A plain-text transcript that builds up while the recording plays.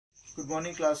Good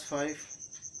morning class 5.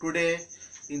 Today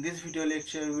in this video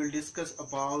lecture we will discuss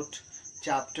about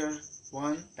chapter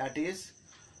 1, that is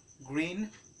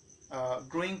growing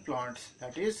plants.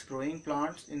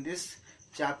 In this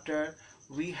chapter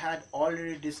we had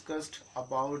already discussed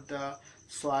about the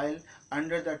soil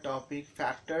under the topic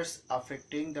factors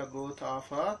affecting the growth of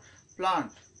a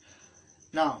plant.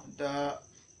 Now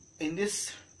in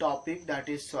this topic, that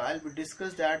is soil, we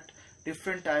discussed that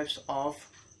different types of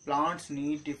plants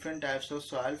need different types of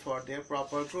soil for their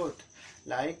proper growth.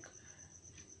 Like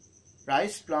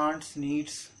rice plants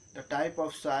needs the type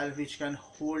of soil which can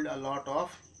hold a lot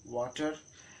of water.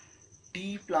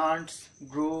 Tea plants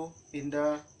grow in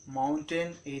the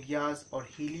mountain areas or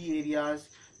hilly areas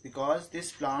because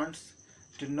these plants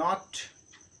do not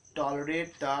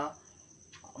tolerate the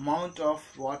amount of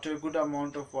water, good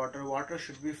amount of water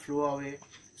should be flow away,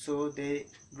 so they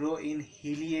grow in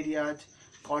hilly areas.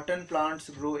 Cotton plants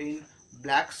grow in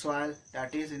black soil,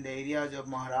 that is in the areas of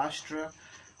Maharashtra.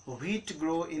 Wheat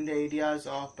grow in the areas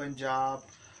of Punjab,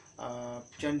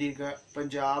 Chandigarh,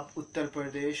 Uttar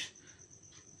Pradesh,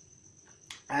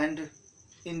 and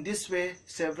in this way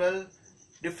several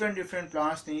different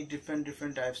plants need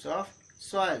different types of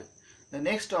soil. The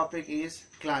next topic is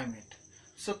climate.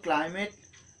 So climate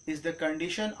is the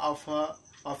condition of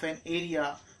an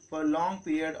area for a long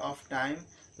period of time,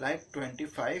 like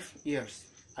 25 years.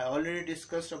 I already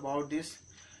discussed about this.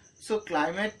 So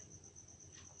climate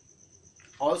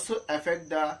also affect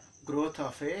the growth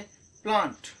of a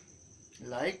plant.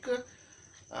 Like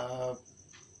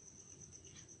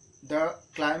the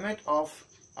climate of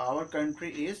our country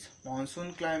is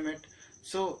monsoon climate.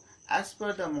 So as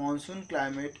per the monsoon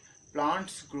climate,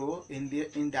 plants grow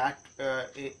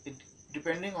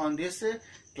depending on this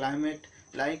climate.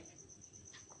 Like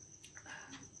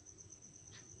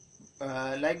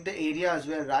the areas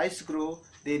where rice grow,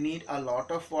 they need a lot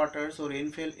of water, so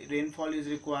rainfall is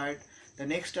required. The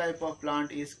next type of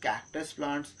plant is cactus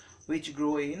plants, which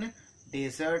grow in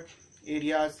desert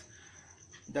areas.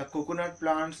 The coconut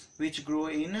plants, which grow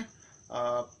in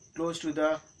close to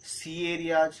the sea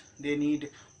areas, they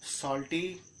need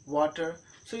salty water.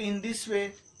 So in this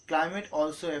way climate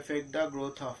also affect the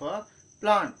growth of a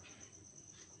plant.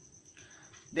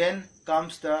 Then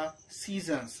comes the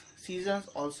seasons. Seasons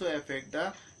also affect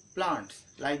the plants,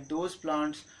 like those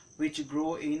plants which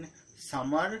grow in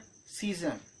summer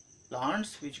season.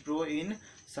 Plants which grow in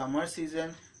summer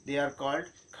season, they are called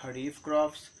kharif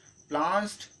crops.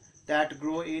 Plants that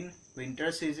grow in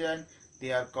winter season,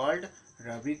 they are called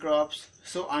rabi crops.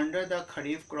 So under the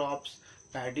kharif crops,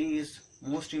 paddy is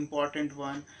most important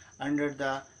one. Under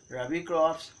the rabi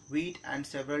crops, wheat and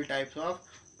several types of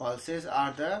pulses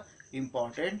are the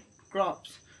important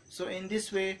crops. So in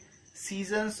this way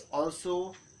seasons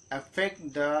also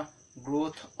affect the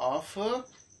growth of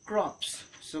crops.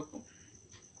 So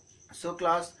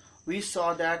class, we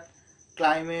saw that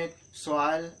climate,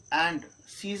 soil and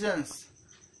seasons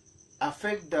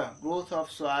affect the growth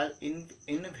of soil in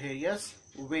various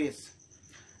ways.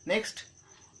 Next,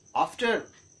 after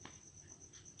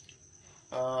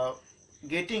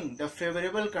getting the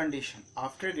favorable condition,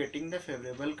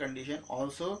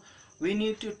 also we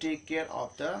need to take care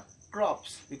of the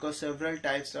crops, because several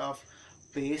types of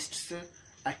pests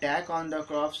attack on the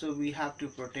crops, so we have to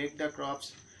protect the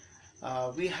crops.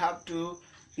 We have to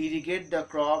irrigate the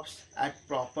crops at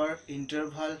proper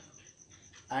interval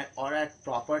or at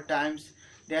proper times.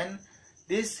 Then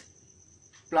these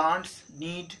plants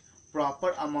need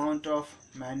proper amount of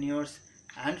manures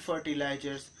and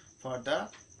fertilizers for the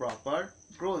proper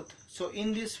growth. So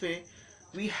in this way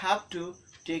we have to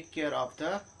take care of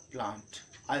the plant.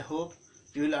 I hope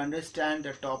you will understand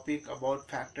the topic about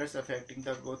factors affecting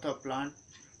the growth of plant.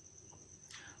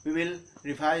 We will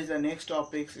revise the next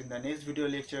topics in the next video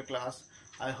lecture class.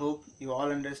 I hope you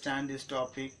all understand this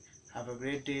topic. Have a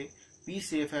great day. Be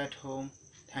safe at home.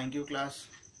 Thank you class.